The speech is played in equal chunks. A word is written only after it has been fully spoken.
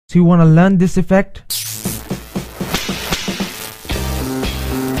So you want to learn this effect?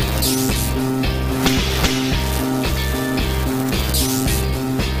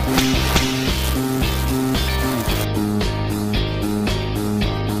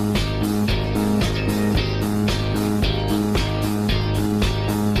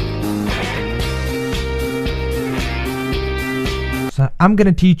 So I'm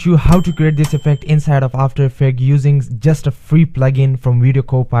gonna teach you how to create this effect inside of After Effects using just a free plugin from Video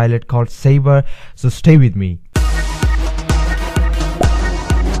Copilot called Saber. So stay with me.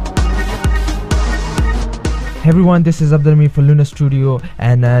 Hey everyone, this is Abdulmi for Luna Studio,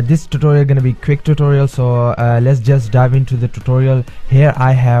 and this tutorial gonna be quick tutorial. So let's just dive into the tutorial. Here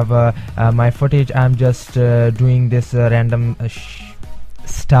I have my footage. I'm just doing this random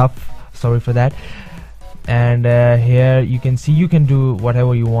stuff. Sorry for that. And here you can see you can do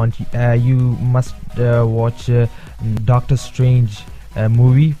whatever you want. You must watch Doctor Strange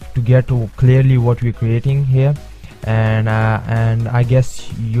movie to get to clearly what we're creating here, and I guess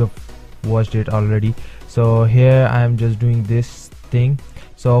you have watched it already. So here I'm just doing this thing.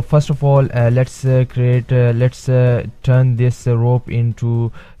 So first of all, let's turn this rope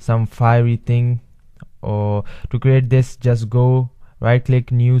into some fiery thing. Or to create this, just go right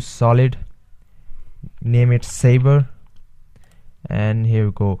click, new solid, name it Saber, and here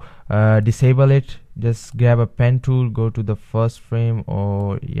we go. Disable it. Just grab a pen tool, go to the first frame,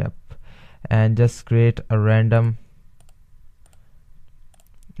 or and just create a random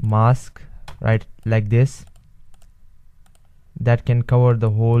mask, right, like this, that can cover the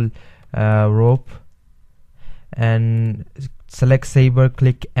whole rope. And select Saber,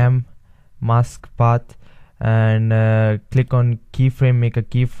 click M, mask path, and click on keyframe, make a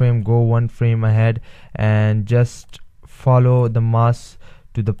keyframe, go one frame ahead, and just follow the mask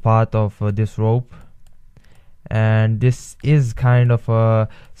to the path of this rope. And this is kind of a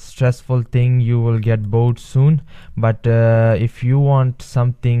stressful thing, you will get bored soon, but if you want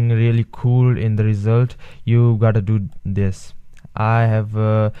something really cool in the result, you gotta do this. I have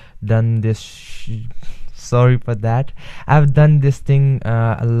done this sorry for that. I've done this thing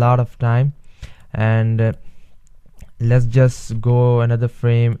a lot of time. And let's just go another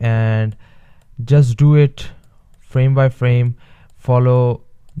frame and just do it frame by frame, follow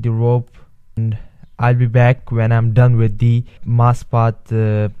the rope, and I'll be back when I'm done with the mask path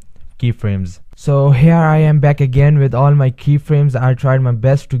keyframes. So here I am back again with all my keyframes. I tried my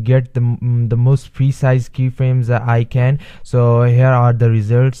best to get the most precise keyframes that I can. So here are the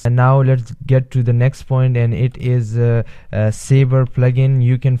results. And now let's get to the next point, and it is Saber plugin.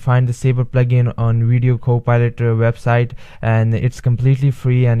 You can find the Saber plugin on Video Copilot website, and it's completely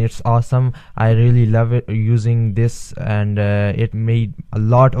free and it's awesome. I really love it using this, and it made a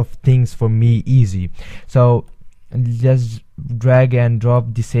lot of things for me easy. So just drag and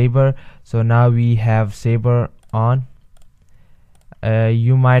drop the Saber. So now we have Saber on.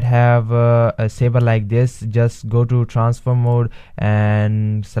 You might have a Saber like this. Just go to transfer mode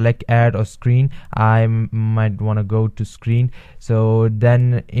and select add or screen. I might want to go to screen. So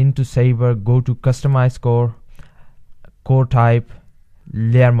then into Saber, go to customize core type,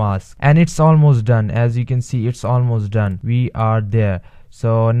 layer mask, and it's almost done. As you can see, it's almost done. We are there.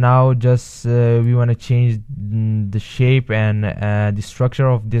 So now just we want to change the shape and the structure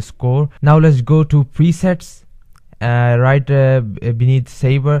of this core. Now let's go to presets, right beneath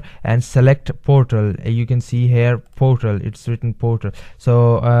Saber, and select portal. You can see here portal, it's written portal.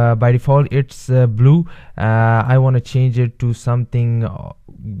 So by default it's blue. I want to change it to something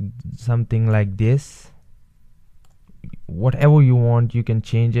like this. Whatever you want, you can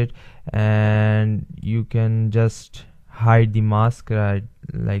change it, and you can just hide the mask right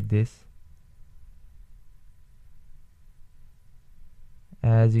like this.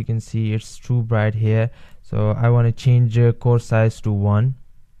 As you can see, it's too bright here, so I want to change core size to 1,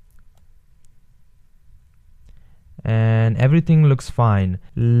 and everything looks fine.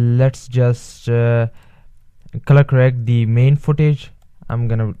 Let's just color correct the main footage. I'm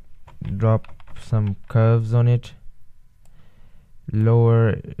gonna drop some curves on it,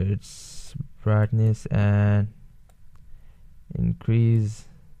 lower its brightness, and increase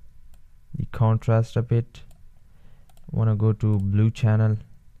the contrast a bit. Want to go to blue channel,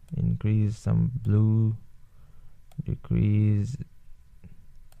 increase some blue, decrease.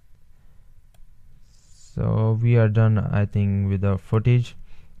 So we are done, I think, with our footage.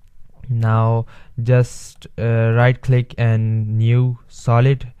 Now just right click and new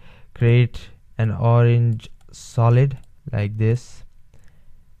solid, create an orange solid like this.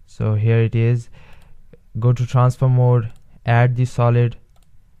 So here it is. Go to transfer mode, add the solid,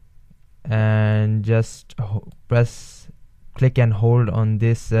 and just click and hold on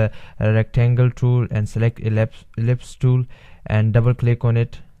this rectangle tool and select ellipse tool and double click on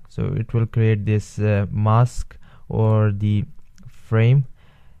it, so it will create this mask or the frame.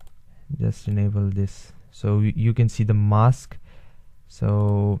 Just enable this so you can see the mask.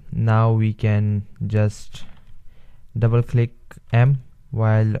 So now we can just double click M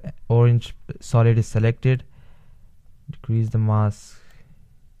while orange solid is selected, decrease the mask.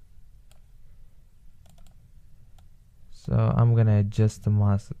 So I'm gonna adjust the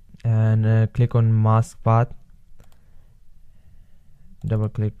mask and click on mask path, double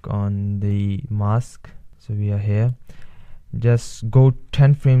click on the mask. So we are here. Just go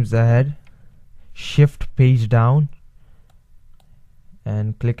 10 frames ahead, shift page down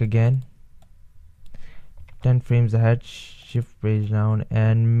and click again. 10 frames ahead, shift page down,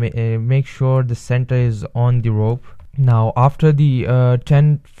 and make sure the center is on the rope. Now after the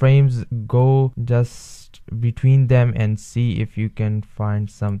 10 frames, go just between them and see if you can find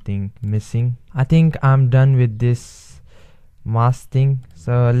something missing. I think I'm done with this mask thing,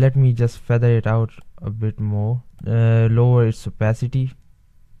 so let me just feather it out a bit more, lower its opacity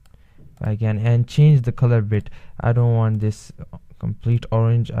if I can, and change the color bit. I don't want this complete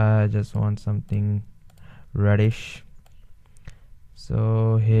orange, I just want something reddish.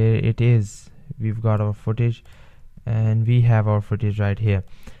 So here it is, we've got our footage and we have our footage right here.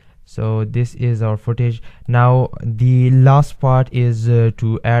 So this is our footage. Now the last part is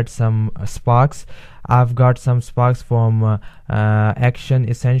to add some sparks. I've got some sparks from Action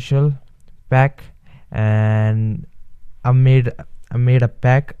Essential pack, and I made a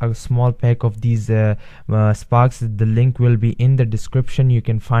pack, a small pack of these sparks. The link will be in the description. You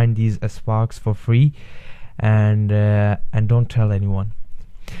can find these sparks for free, and don't tell anyone.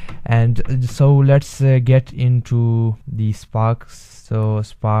 And so let's get into the sparks. So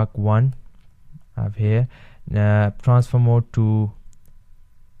spark 1 I have here, transfer mode to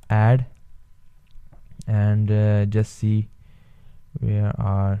add, and just see where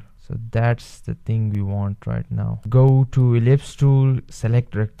are. So that's the thing we want right now. Go to ellipse tool,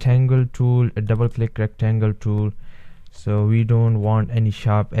 select rectangle tool, double click rectangle tool. So we don't want any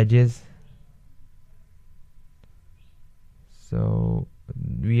sharp edges, so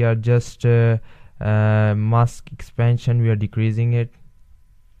we are just mask expansion, we are decreasing it.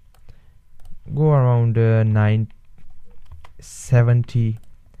 Go around 970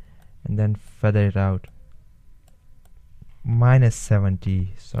 and then feather it out. -70,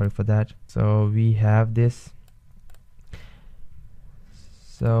 sorry for that. So we have this.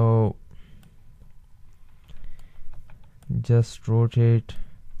 So just rotate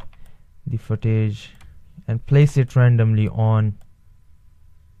the footage and place it randomly on.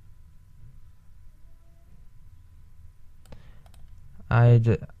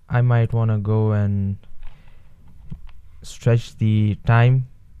 I might want to go and stretch the time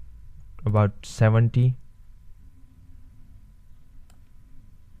about 70.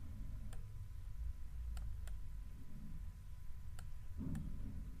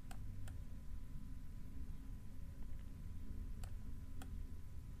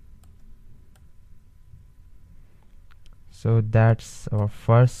 So that's our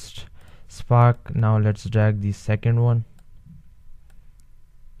first spark. Now let's drag the second one,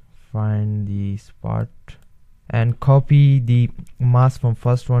 find the spot and copy the mask from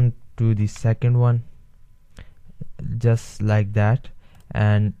first one to the second one, just like that,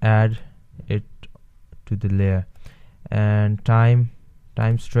 and add it to the layer. And time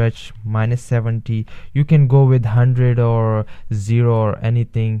stretch -70. You can go with 100 or 0 or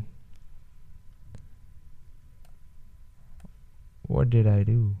anything. What did I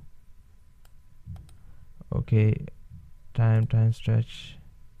do? Okay, time stretch,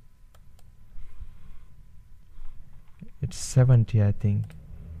 it's 70 I think.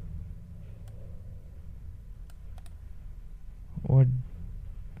 What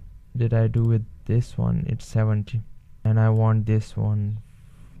did I do with this one? It's 70, and I want this one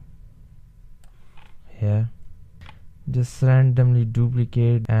here. Just randomly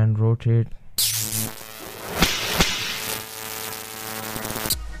duplicate and rotate.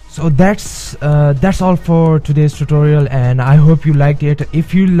 So that's all for today's tutorial, and I hope you liked it.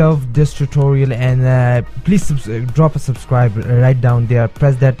 If you love this tutorial, and please drop a subscribe right down there,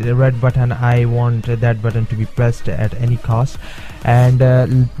 press that red button. I want that button to be pressed at any cost, and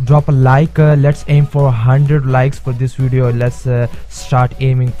drop a like. Let's aim for 100 likes for this video. Let's start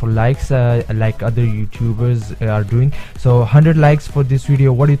aiming for likes like other YouTubers are doing. So 100 likes for this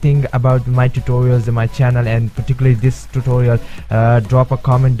video. What do you think about my tutorials and my channel, and particularly this tutorial? Drop a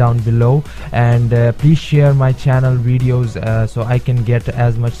comment down below, and please share my channel videos so I can get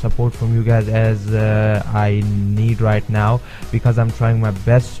as much support from you guys as I need right now, because I'm trying my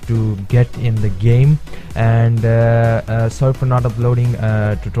best to get in the game. And sorry for not uploading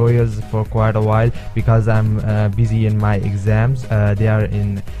tutorials for quite a while, because I'm busy in my exams. They are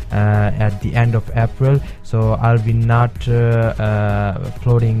in at the end of April, so I'll be not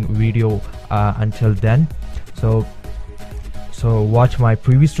uploading video until then. So watch my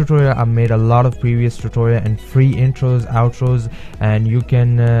previous tutorial. I've made a lot of previous tutorial and free intros, outros, and you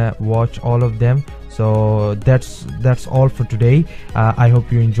can watch all of them. So that's all for today. I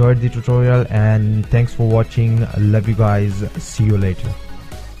hope you enjoyed the tutorial, and thanks for watching. Love you guys. See you later.